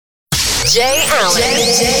Jay Allen.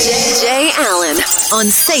 Jay Allen on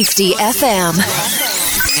Safety FM.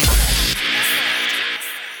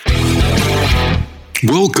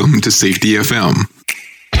 Welcome to Safety FM,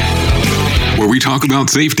 where we talk about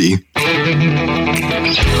safety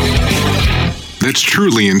that's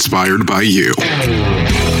truly inspired by you.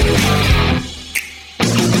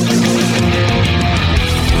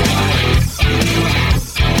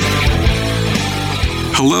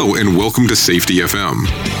 Hello and welcome to Safety FM.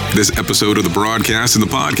 This episode of the broadcast and the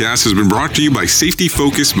podcast has been brought to you by Safety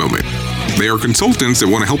Focus Moment. They are consultants that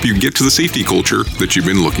want to help you get to the safety culture that you've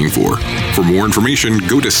been looking for. For more information,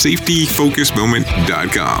 go to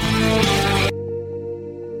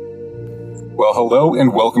safetyfocusmoment.com. Well, hello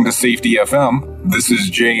and welcome to Safety FM. This is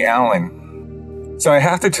Jay Allen. So I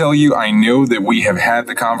have to tell you, I know that we have had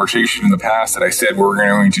the conversation in the past that I said we're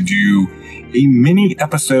going to do a mini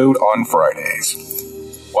episode on Fridays.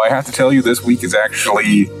 Well, I have to tell you, this week is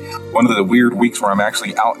actually one of the weird weeks where I'm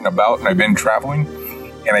actually out and about and I've been traveling.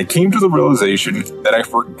 And I came to the realization that I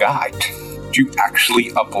forgot to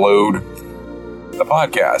actually upload the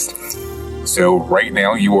podcast. So right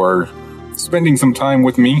now you are spending some time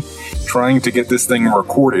with me trying to get this thing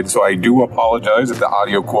recorded. So I do apologize if the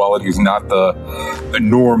audio quality is not the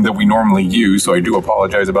norm that we normally use. So I do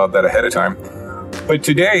apologize about that ahead of time. But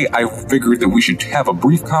today I figured that we should have a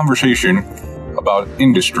brief conversation about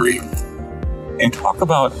industry and talk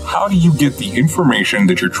about how do you get the information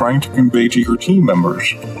that you're trying to convey to your team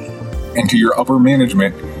members and to your upper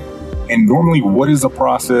management, and normally what is the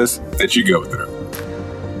process that you go through.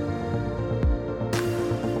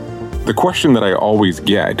 The question that I always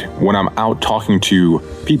get when I'm out talking to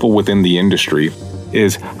people within the industry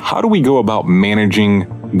is, how do we go about managing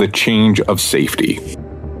the change of safety?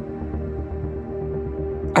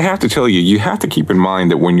 I have to tell you, you have to keep in mind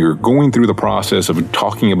that when you're going through the process of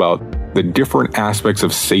talking about the different aspects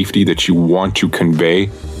of safety that you want to convey,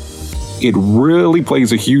 it really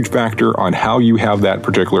plays a huge factor on how you have that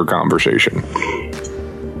particular conversation.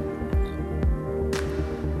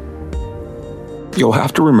 You'll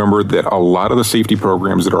have to remember that a lot of the safety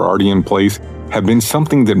programs that are already in place have been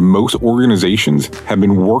something that most organizations have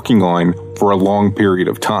been working on for a long period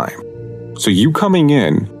of time. So you coming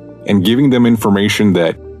in and giving them information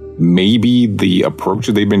that maybe the approach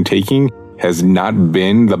that they've been taking has not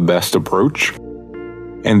been the best approach,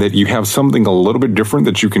 and that you have something a little bit different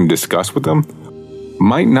that you can discuss with them,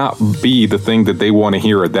 might not be the thing that they want to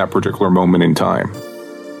hear at that particular moment in time.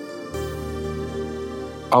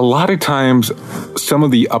 A lot of times, some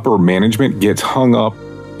of the upper management gets hung up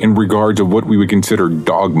in regards of what we would consider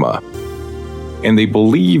dogma, and they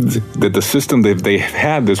believe that the system that they've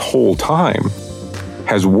had this whole time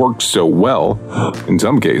has worked so well, in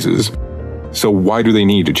some cases, so why do they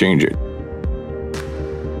need to change it?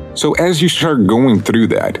 So as you start going through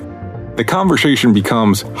that, the conversation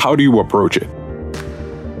becomes, how do you approach it?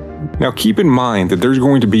 Now keep in mind that there's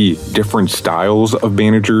going to be different styles of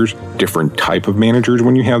managers, different type of managers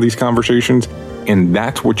when you have these conversations, and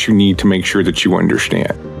that's what you need to make sure that you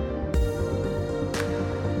understand.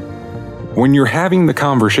 When you're having the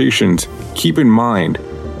conversations, keep in mind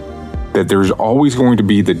that there's always going to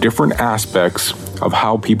be the different aspects of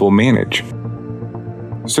how people manage.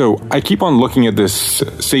 So I keep on looking at this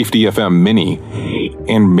Safety FM mini,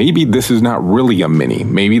 and maybe this is not really a mini.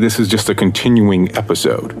 Maybe this is just a continuing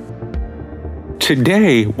episode.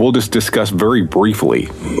 Today, we'll just discuss very briefly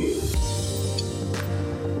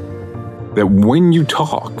that when you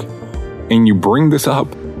talk and you bring this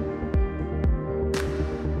up,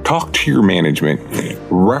 talk to your management,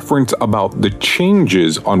 reference about the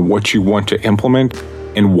changes on what you want to implement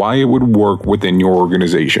and why it would work within your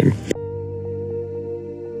organization.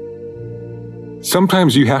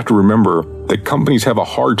 Sometimes you have to remember that companies have a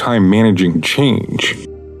hard time managing change.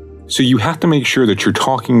 So you have to make sure that you're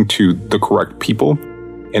talking to the correct people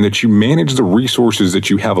and that you manage the resources that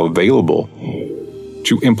you have available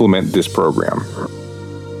to implement this program.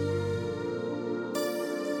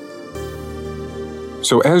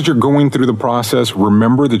 So as you're going through the process,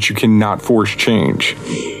 remember that you cannot force change.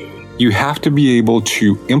 You have to be able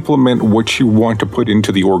to implement what you want to put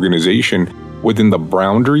into the organization within the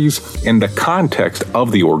boundaries and the context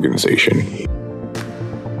of the organization.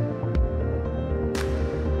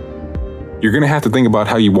 You're going to have to think about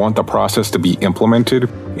how you want the process to be implemented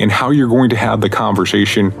and how you're going to have the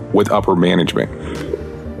conversation with upper management.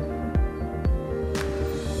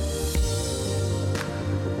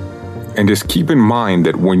 And just keep in mind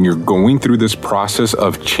that when you're going through this process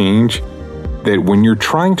of change, that when you're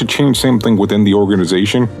trying to change something within the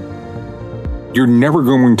organization, you're never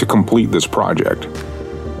going to complete this project.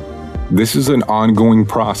 This is an ongoing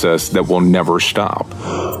process that will never stop.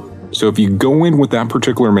 So if you go in with that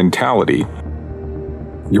particular mentality,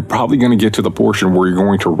 you're probably going to get to the portion where you're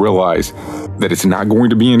going to realize that it's not going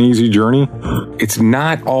to be an easy journey. It's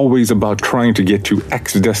not always about trying to get to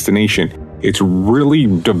X destination. It's really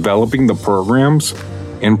developing the programs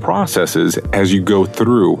and processes as you go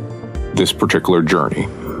through this particular journey.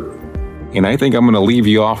 And I think I'm going to leave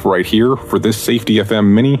you off right here for this Safety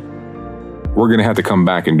FM mini. We're going to have to come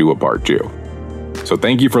back and do a part 2. So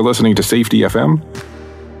thank you for listening to Safety FM.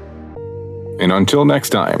 And until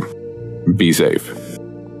next time, be safe.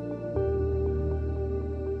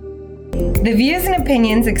 The views and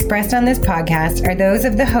opinions expressed on this podcast are those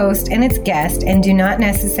of the host and its guest and do not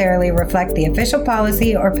necessarily reflect the official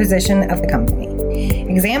policy or position of the company.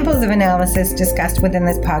 Examples of analysis discussed within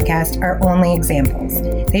this podcast are only examples.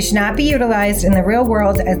 They should not be utilized in the real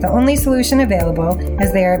world as the only solution available,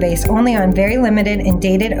 as they are based only on very limited and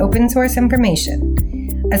dated open source information.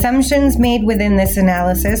 Assumptions made within this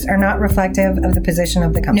analysis are not reflective of the position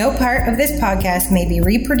of the company. No part of this podcast may be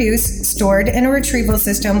reproduced, stored in a retrieval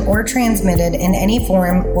system, or transmitted in any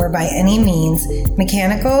form or by any means,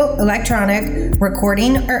 mechanical, electronic,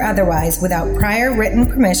 recording, or otherwise, without prior written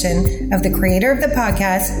permission of the creator of the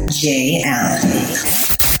podcast, Jay Allen.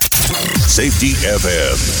 Safety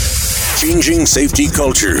FM. Changing safety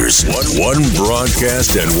cultures. One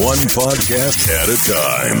broadcast and one podcast at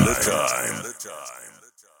a time.